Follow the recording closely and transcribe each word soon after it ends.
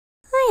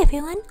Hi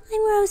everyone,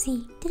 I'm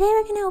Rosie. Today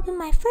we're gonna open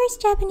my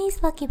first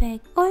Japanese lucky bag,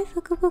 or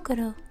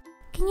fukubukuro.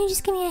 Can you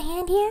just give me a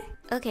hand here?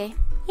 Okay.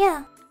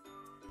 Yeah.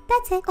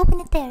 That's it, open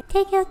it there.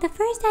 Take out the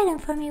first item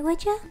for me,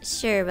 would ya?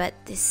 Sure, but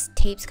this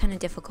tape's kind of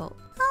difficult.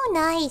 Oh,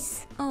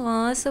 nice.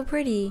 Oh, it's so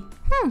pretty.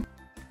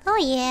 Oh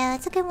yeah,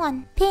 that's a good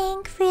one.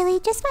 Pink, frilly,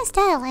 just my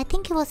style. I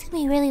think it will suit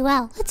me really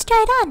well. Let's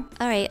try it on.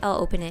 Alright,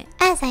 I'll open it.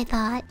 As I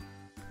thought.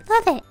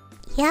 Love it.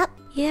 Yep.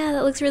 Yeah,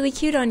 that looks really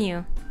cute on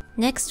you.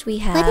 Next we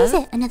have... What is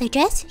it? Another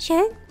dress?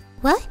 Shirt?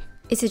 What?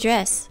 It's a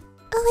dress.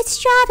 Oh, it's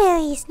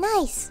strawberries.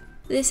 Nice.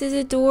 This is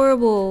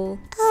adorable.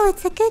 Oh,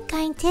 it's a good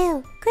kind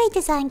too. Great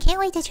design. Can't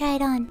wait to try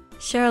it on.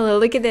 Charlotte,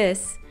 look at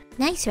this.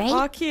 Nice, right?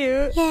 Aw,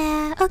 cute.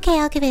 Yeah, okay,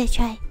 I'll give it a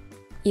try.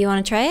 You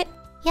want to try it?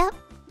 Yep.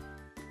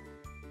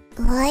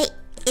 What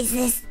is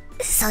this?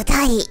 So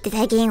tight. Did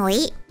I gain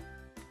weight?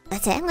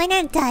 That's it. I'm going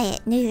on a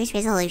diet. New Year's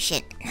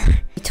resolution.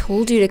 I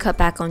told you to cut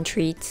back on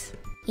treats.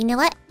 You know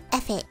what?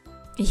 F it.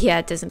 Yeah,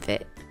 it doesn't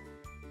fit.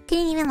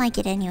 Didn't even like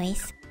it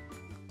anyways.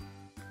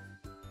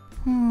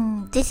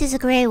 This is a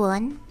gray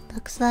one.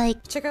 Looks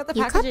like... Check out the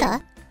packaging.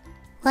 Yukata?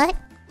 What?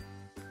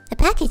 The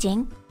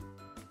packaging?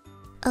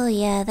 Oh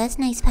yeah, that's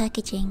nice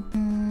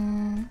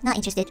packaging. Not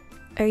interested.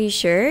 Are you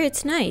sure?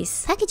 It's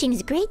nice. Packaging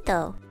is great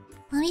though.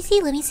 Let me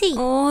see, let me see.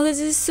 Oh, this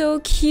is so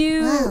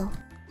cute. Wow.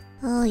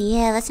 Oh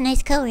yeah, that's a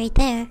nice coat right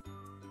there.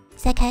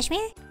 Is that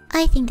cashmere?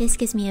 I think this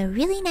gives me a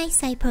really nice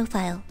side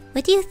profile.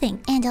 What do you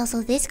think? And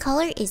also this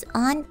color is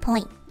on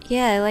point.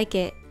 Yeah, I like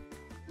it.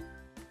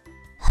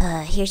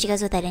 Here she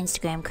goes with that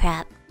Instagram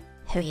crap.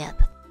 Hurry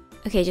up.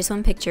 Okay, just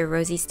one picture.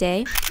 Rosie,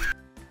 stay.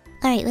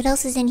 Alright, what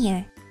else is in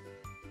here?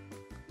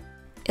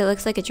 It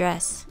looks like a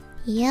dress.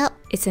 Yep.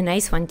 It's a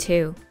nice one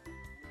too.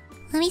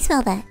 Let me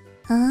smell that.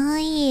 Oh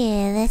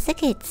yeah, that's the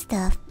good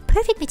stuff.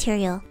 Perfect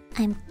material.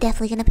 I'm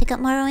definitely gonna pick up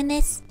more on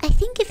this. I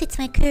think it fits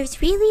my curves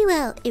really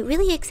well. It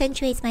really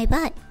accentuates my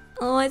butt.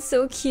 Oh, it's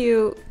so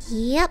cute.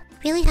 Yep,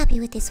 really happy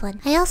with this one.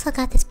 I also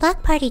got this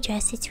black party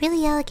dress. It's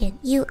really elegant.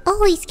 You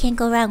always can't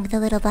go wrong with a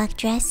little black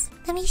dress.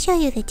 Let me show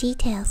you the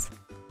details.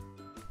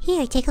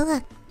 Here, take a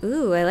look.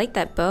 Ooh, I like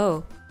that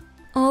bow.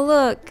 Oh,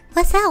 look.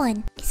 What's that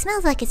one? It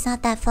smells like it's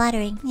not that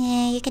flattering.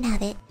 Yeah, you can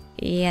have it.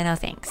 Yeah, no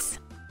thanks.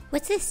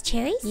 What's this,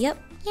 cherries?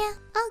 Yep. Yeah,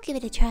 I'll give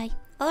it a try.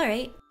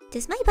 Alright.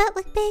 Does my butt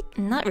look big?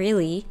 Not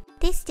really.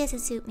 This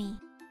doesn't suit me.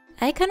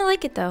 I kinda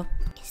like it though.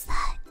 Is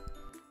that?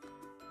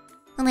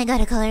 Oh my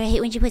god, a color. I hate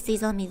when she puts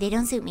these on me. They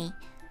don't suit me.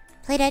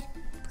 Play dead.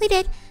 Play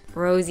dead.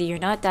 Rosie, you're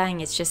not dying,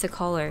 it's just a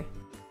collar.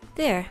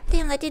 There.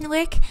 Damn, that didn't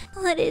work.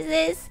 What is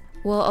this?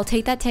 Well, I'll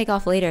take that tag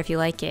off later if you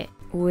like it.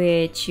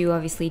 Which you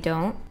obviously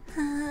don't.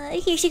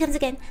 Here she comes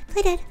again.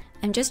 Play dead.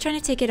 I'm just trying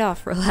to take it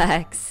off.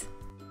 Relax.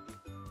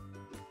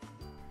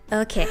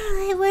 Okay.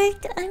 Oh, it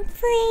worked. I'm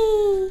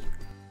free.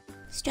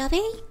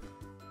 Strawberry?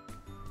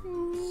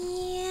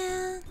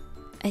 Yeah.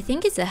 I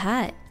think it's a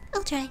hat.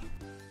 I'll try.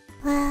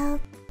 Well,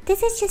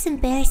 this is just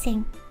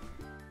embarrassing.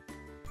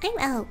 I'm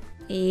out.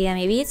 Yeah,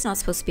 maybe it's not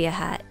supposed to be a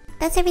hat.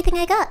 That's everything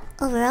I got.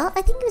 Overall,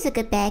 I think it was a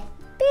good bag.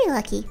 Very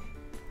lucky.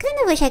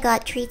 Kinda wish I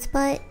got treats,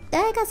 but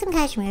I got some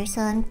cashmere,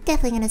 so I'm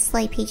definitely gonna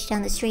slay Peach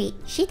down the street.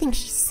 She thinks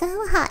she's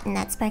so hot in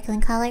that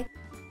sparkling collar.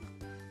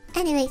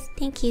 Anyways,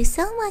 thank you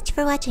so much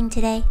for watching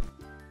today.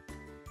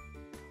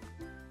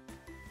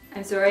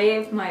 I'm sorry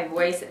if my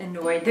voice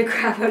annoyed the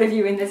crap out of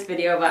you in this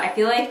video, but I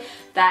feel like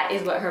that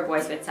is what her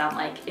voice would sound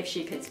like if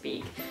she could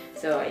speak.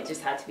 So it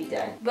just had to be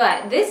done.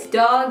 But this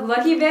dog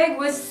lucky bag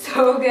was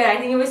so good. I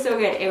think it was so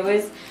good. It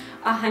was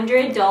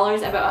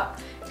 $100, about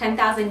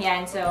 10,000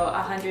 yen, so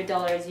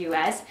 $100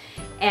 US.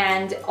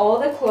 And all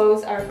the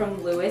clothes are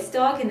from Lewis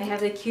Dog, and they have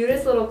the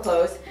cutest little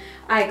clothes.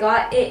 I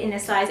got it in a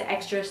size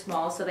extra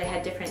small, so they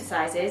had different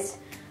sizes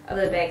of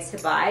the bags to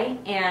buy.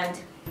 And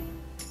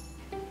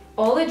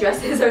all the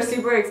dresses are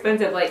super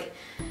expensive. Like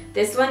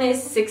this one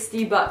is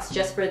 60 bucks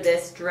just for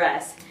this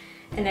dress.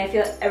 And I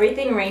feel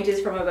everything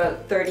ranges from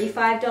about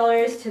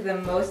 $35 to the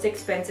most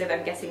expensive,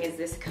 I'm guessing, is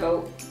this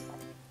coat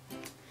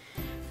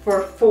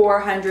for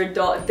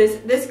 $400.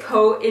 This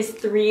coat is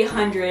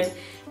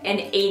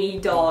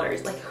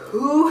 $380. Like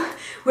who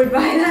would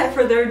buy that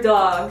for their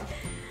dog?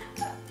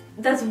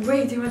 That's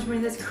way too much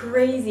money. That's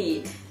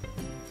crazy.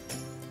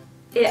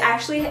 It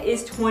actually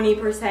is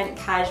 20%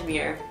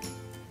 cashmere.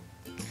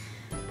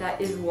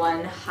 That is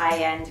one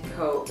high-end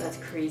coat. That's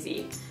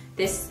crazy.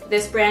 This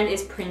brand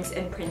is Prince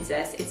and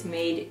Princess. It's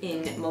made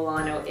in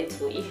Milano,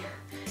 Italy.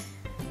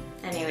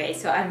 Anyway,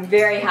 so I'm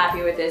very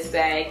happy with this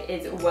bag.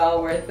 It's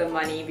well worth the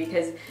money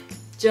because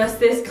just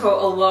this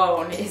coat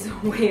alone is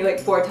way like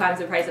 4 times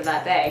the price of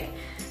that bag.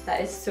 That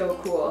is so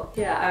cool.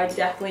 Yeah, I would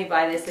definitely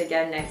buy this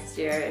again next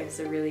year. It's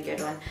a really good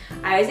one.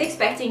 I was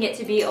expecting it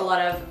to be a lot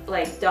of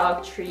like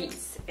dog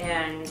treats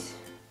and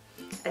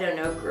I don't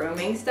know,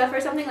 grooming stuff or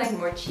something, like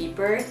more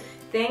cheaper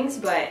things,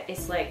 but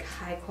it's like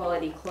high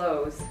quality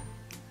clothes.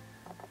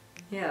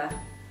 Yeah.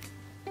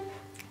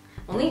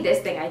 Only this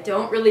thing, I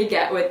don't really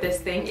get what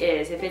this thing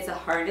is, if it's a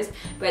harness,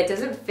 but it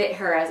doesn't fit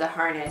her as a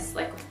harness.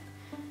 Like,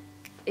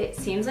 it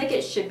seems like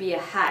it should be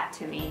a hat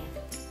to me.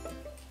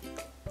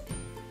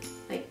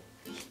 Like,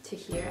 to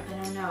here, I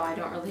don't know. know, I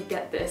don't really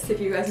get this. If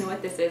you guys know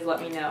what this is,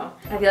 let me know.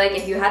 I feel like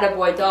if you had a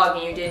boy dog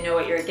and you didn't know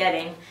what you were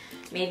getting,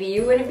 maybe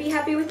you wouldn't be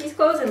happy with these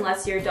clothes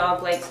unless your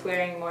dog likes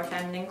wearing more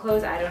feminine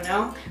clothes. I don't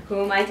know.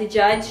 Who am I to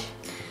judge?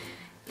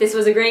 This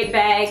was a great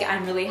bag.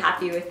 I'm really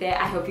happy with it.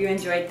 I hope you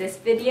enjoyed this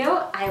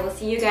video. I will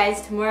see you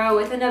guys tomorrow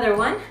with another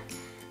one.